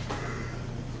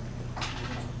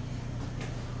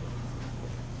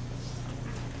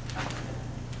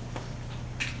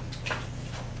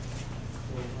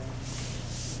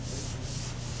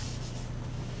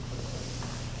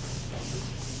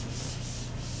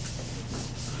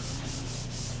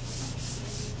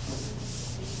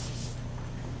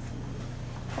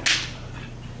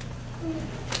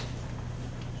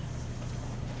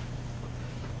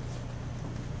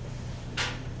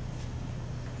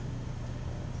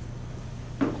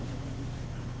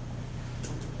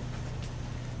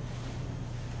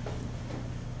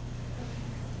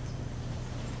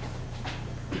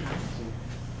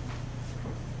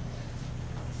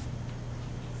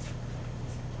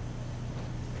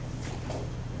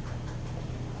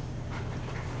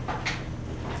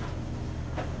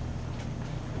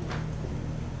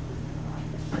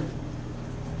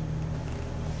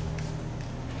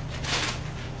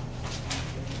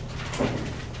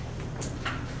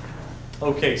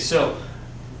 Okay, so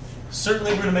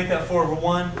certainly we're going to make that 4 over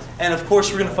 1. And of course,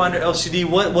 we're going to find our LCD.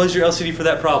 What was your LCD for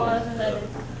that problem? 11.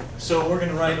 So we're going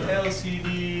to write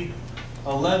LCD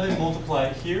 11, multiply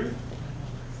it here,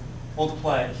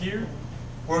 multiply it here.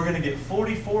 We're going to get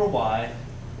 44y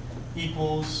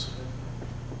equals,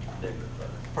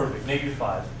 perfect,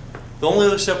 -5. The only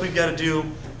other step we've got to do,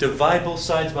 divide both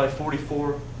sides by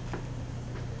 44.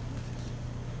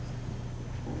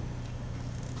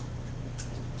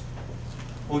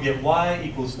 We'll get y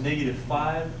equals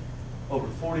 -5 over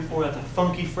 44. That's a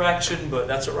funky fraction, but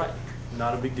that's all right.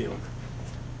 Not a big deal.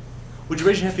 Would you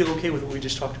raise your hand if you feel okay with what we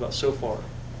just talked about so far?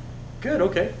 Good,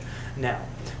 okay. Now,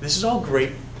 this is all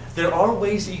great. There are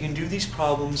ways that you can do these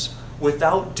problems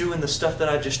without doing the stuff that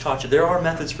I've just taught you. There are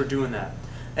methods for doing that.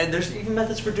 And there's even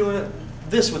methods for doing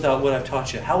this without what I've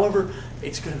taught you. However,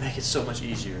 it's going to make it so much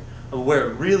easier. Where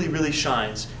it really, really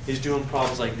shines is doing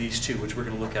problems like these two, which we're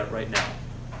going to look at right now.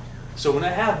 So when I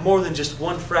have more than just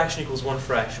one fraction equals one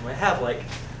fraction, when I have like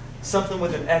something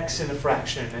with an x in a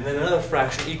fraction and then another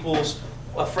fraction equals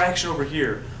a fraction over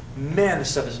here, man,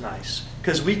 this stuff is nice.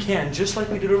 Because we can, just like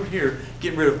we did over here,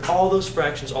 get rid of all those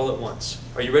fractions all at once.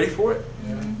 Are you ready for it?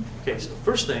 Yeah. Okay, so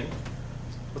first thing,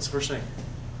 what's the first thing?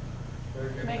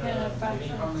 Make it a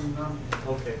fraction.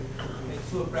 Okay. Make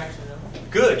 2 a fraction number.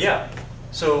 Good, yeah.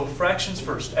 So fractions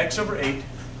first. X over 8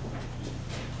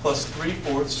 plus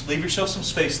 3/4. Leave yourself some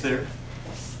space there.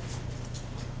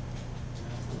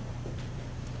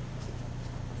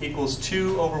 Equals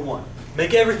 2 over 1.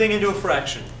 Make everything into a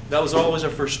fraction. That was always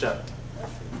our first step.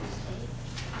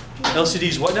 LCD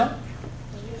is what now?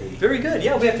 Very good.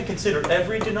 Yeah, we have to consider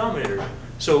every denominator.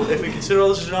 So if we consider all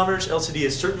those denominators, LCD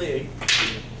is certainly 8.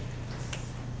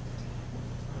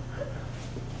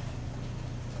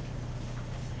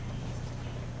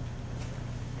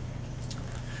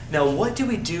 Now, what do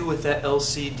we do with that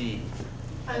LCD?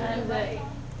 Times 8.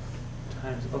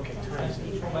 Times, okay, times.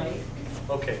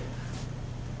 Okay.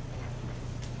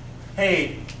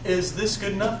 Hey, is this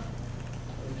good enough?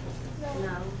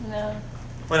 No.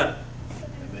 Why not?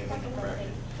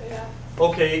 Yeah.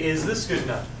 Okay, is this good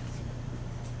enough?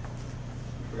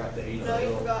 Forgot the 8. No,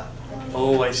 you forgot.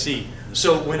 Oh, I see.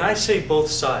 So when I say both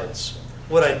sides,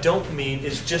 what I don't mean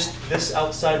is just this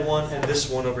outside one and this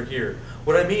one over here.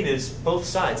 What I mean is both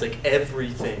sides, like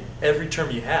everything, every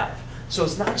term you have. So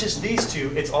it's not just these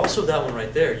two, it's also that one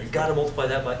right there. You've got to multiply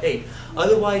that by 8.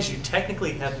 Otherwise, you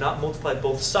technically have not multiplied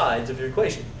both sides of your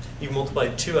equation. You've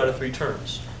multiplied 2 out of 3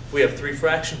 terms. If we have 3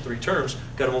 fractions, 3 terms,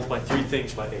 got to multiply 3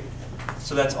 things by 8.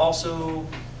 So that's also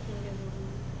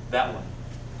that one.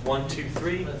 1, 2,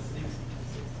 3,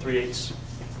 3/8.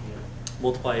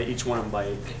 Multiply each one of them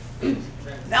by 8.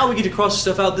 Now we get to cross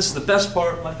stuff out. This is the best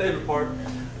part, my favorite part.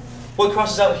 What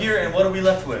crosses out here and what are we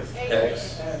left with?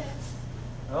 X.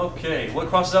 Okay, what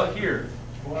crosses out here?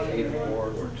 8 or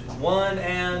 1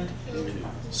 and,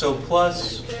 so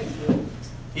plus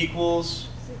equals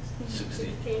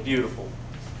 16. beautiful.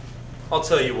 I'll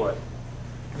tell you what,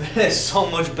 that is so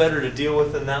much better to deal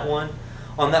with than that one.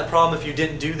 On that problem, if you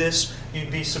didn't do this,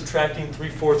 you'd be subtracting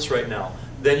 3/4 right now.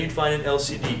 Then you'd find an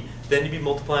LCD. Then you'd be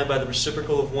multiplying by the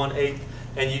reciprocal of 1/8,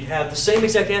 and you'd have the same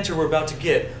exact answer we're about to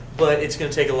get, but it's going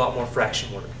to take a lot more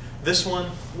fraction work. This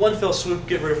one fell swoop,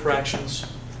 get rid of fractions.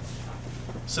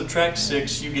 Subtract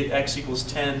 6, you get x equals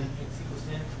 10. X equals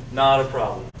 10. Not a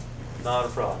problem. Not a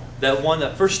problem.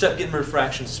 That first step, getting rid of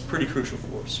fractions, is pretty crucial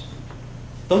for us.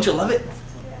 Don't you love it?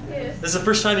 Yes. This is the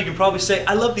first time you can probably say,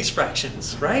 I love these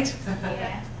fractions, right?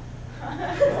 Yeah.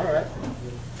 All right.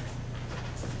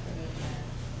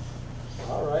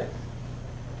 All right.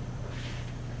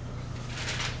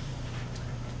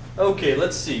 Okay,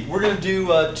 let's see. We're going to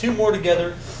do 2 more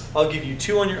together. I'll give you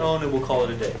 2 on your own, and we'll call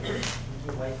it a day.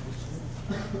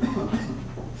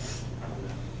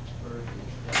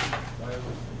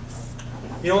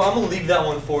 You know, I'm going to leave that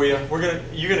one for you.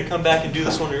 You're going to come back and do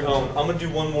this one on your own. I'm going to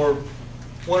do one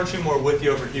or 2 more with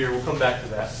you over here. We'll come back to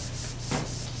that.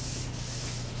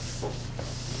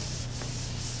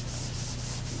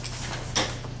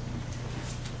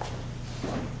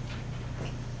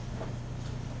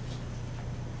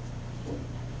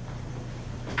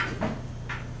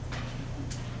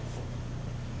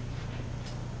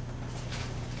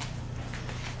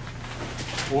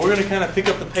 Well, we're going to kind of pick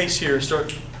up the pace here and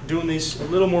start doing these a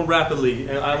little more rapidly,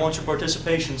 and I want your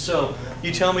participation. So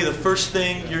you tell me the first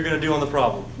thing you're going to do on the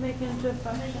problem. Make it into a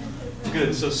fraction.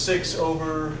 Good, so 6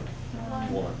 over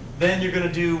 1. Then you're going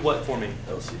to do what for me?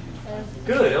 LCD.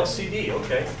 Good, LCD,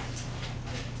 okay.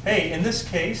 Hey, in this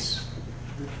case,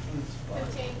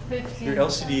 15. your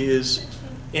LCD is,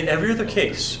 in every other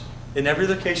case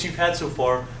you've had so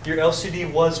far, your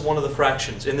LCD was one of the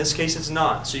fractions. In this case, it's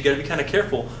not. So you got to be kind of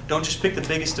careful. Don't just pick the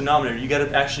biggest denominator. You got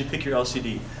to actually pick your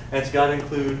LCD. And it's got to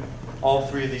include all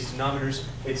 3 of these denominators.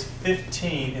 It's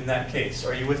 15 in that case.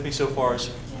 Are you with me so far as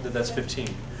that that's 15?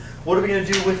 What are we going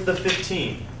to do with the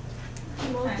 15?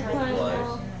 Multiply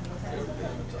all.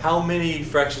 How many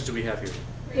fractions do we have here?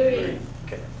 3.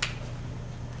 Okay.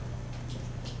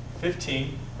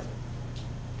 15.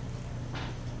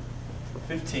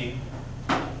 15.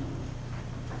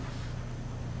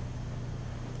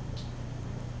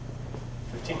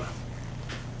 15.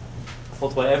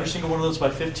 Multiply every single one of those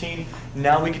by 15.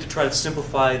 Now we get to try to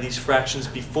simplify these fractions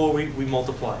before we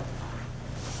multiply.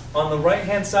 On the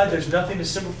right-hand side, there's nothing to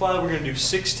simplify. We're going to do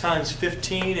 6 times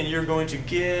 15, and you're going to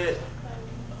get...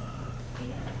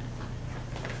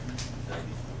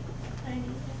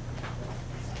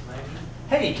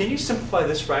 Hey, can you simplify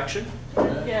this fraction?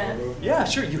 Yeah. Yeah,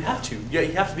 sure, you have to. Yeah,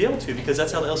 you have to be able to, because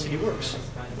that's how the LCD works.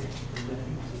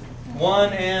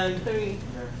 1 and... 3.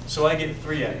 So I get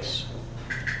 3x.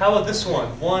 How about this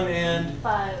one? 1 and...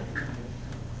 5.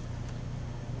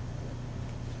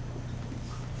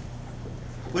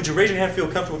 Would you raise your hand if you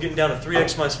feel comfortable getting down to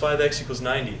 3x minus 5x equals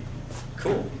 90?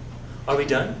 Cool. Are we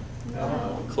done?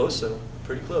 No. Close, though.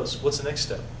 Pretty close. What's the next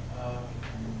step?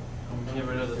 Get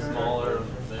rid of the smaller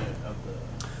of the.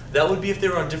 That would be if they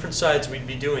were on different sides, we'd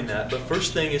be doing that. But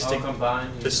first thing is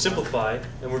Combine. to simplify,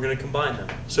 and we're going to combine them.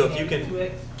 So if you can...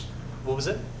 2x. What was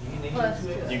it? Plus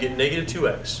 2x. You get negative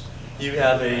 2x. You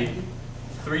have a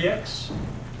 3x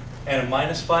and a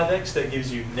minus 5x. That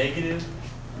gives you negative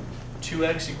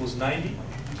 2x equals 90.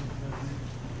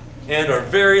 And our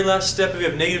very last step, if we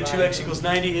have negative 2x equals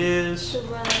 90, is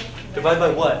divide by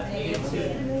what?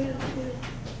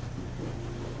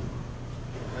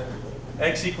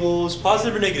 X equals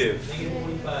positive or negative? Negative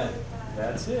 45.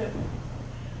 That's it.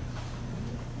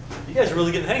 You guys are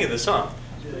really getting the hang of this, huh?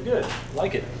 Very good.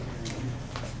 Like it.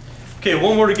 Okay,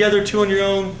 one more together, two on your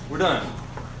own. We're done.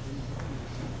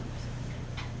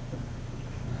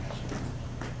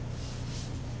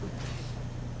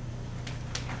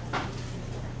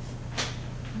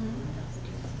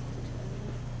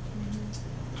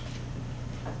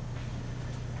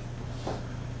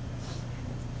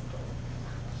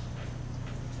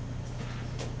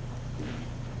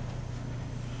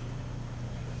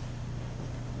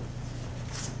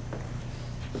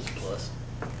 Plus.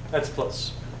 That's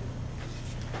plus.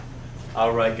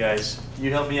 All right, guys.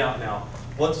 You help me out now.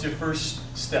 What's your first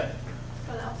step?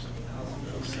 For the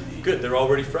LCD. Good. They're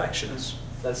already fractions.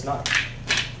 That's not.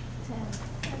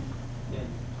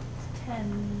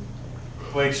 10.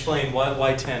 Wait, explain.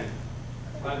 Why 10?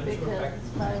 5 and 2 are Because factors.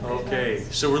 5 Okay.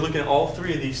 So we're looking at all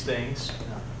three of these things,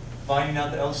 finding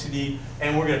out the LCD,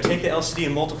 and we're going to take the LCD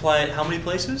and multiply it how many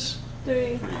places?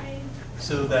 3.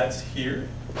 So that's here,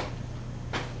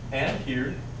 and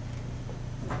here,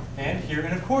 and here.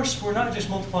 And of course, we're not just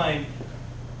multiplying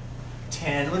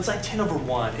 10. It's like 10 over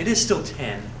 1. It is still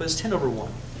 10, but it's 10 over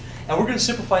 1. And we're going to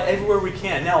simplify everywhere we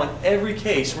can. Now, in every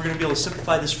case, we're going to be able to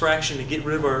simplify this fraction to get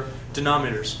rid of our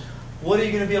denominators. What are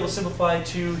you going to be able to simplify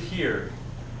to here?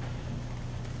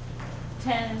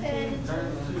 10. 10.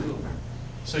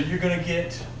 So you're going to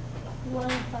get 1,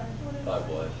 5. 5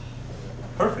 what?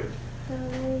 perfect.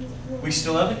 We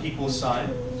still have an equal sign.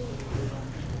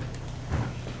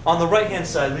 On the right-hand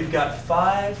side, we've got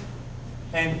 5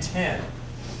 and 10.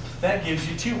 That gives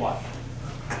you 2y.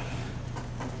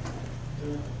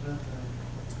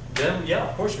 Then, yeah,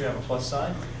 of course we have a plus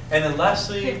sign. And then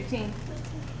lastly, 15.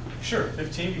 sure,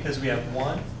 15 because we have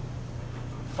 1,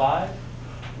 5.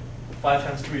 5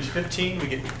 times 3 is 15. We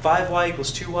get 5y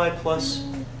equals 2y plus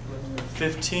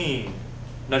 15.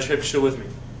 Not sure if you're still with me.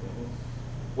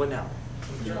 What now?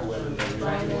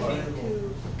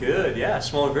 Good, yeah,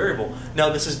 smaller variable. Now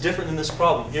this is different than this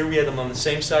problem. Here we have them on the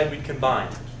same side, we'd combine.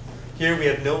 Here we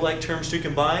have no like terms to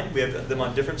combine. We have them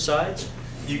on different sides.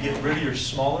 You get rid of your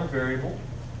smaller variable.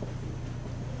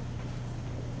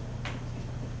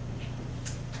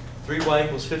 3y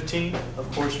equals 15.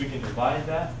 Of course we can divide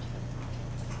that.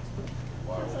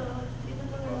 So, even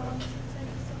though they're not on the same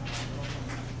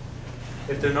side.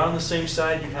 If they're not on the same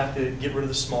side, you have to get rid of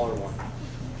the smaller one.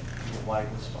 Y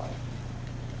equals 5.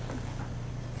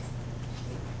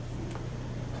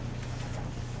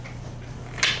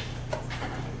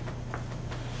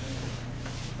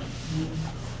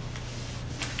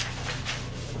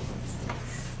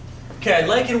 Okay, I'd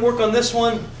like you to work on this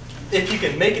one if you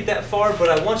can make it that far, but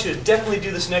I want you to definitely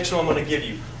do this next one I'm going to give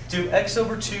you. Do x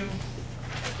over 2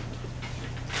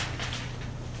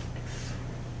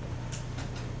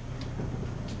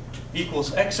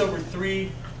 equals x over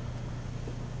 3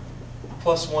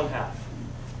 plus 1/2.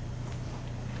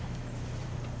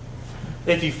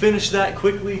 If you finish that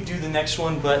quickly, do the next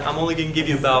one, but I'm only going to give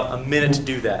you about a minute to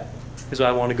do that because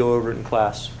I want to go over it in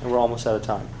class, and we're almost out of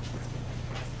time.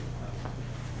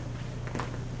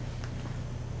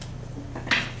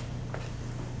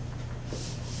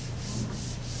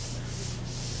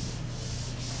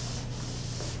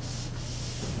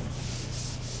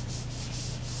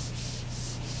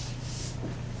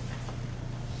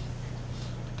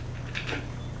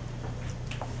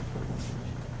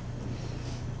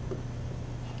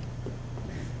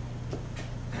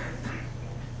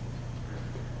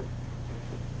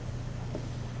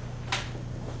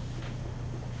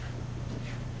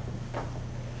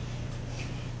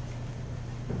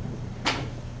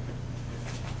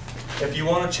 If you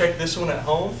want to check this one at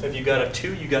home, if you got a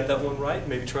 2, you got that one right.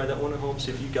 Maybe try that one at home,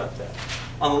 see if you got that.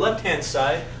 On the left-hand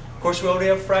side, of course, we already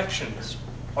have fractions.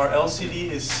 Our LCD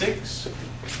is 6,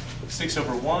 6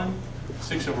 over 1,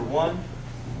 6 over 1,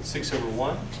 6 over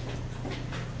 1.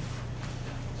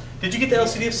 Did you get the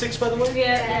LCD of 6, by the way?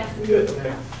 Yeah. Good.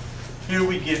 Okay. Here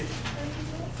we get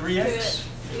 3x.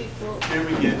 Equal Here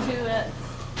we get 2x.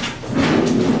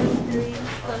 3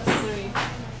 plus 3.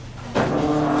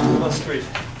 plus 3.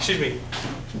 Excuse me.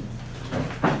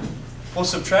 We'll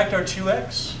subtract our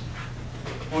 2x.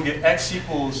 We'll get x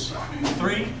equals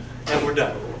 3, and we're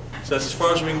done. So that's as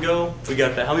far as we can go. We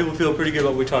got that. How many people feel pretty good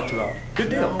about what we talked about? Good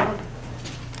deal.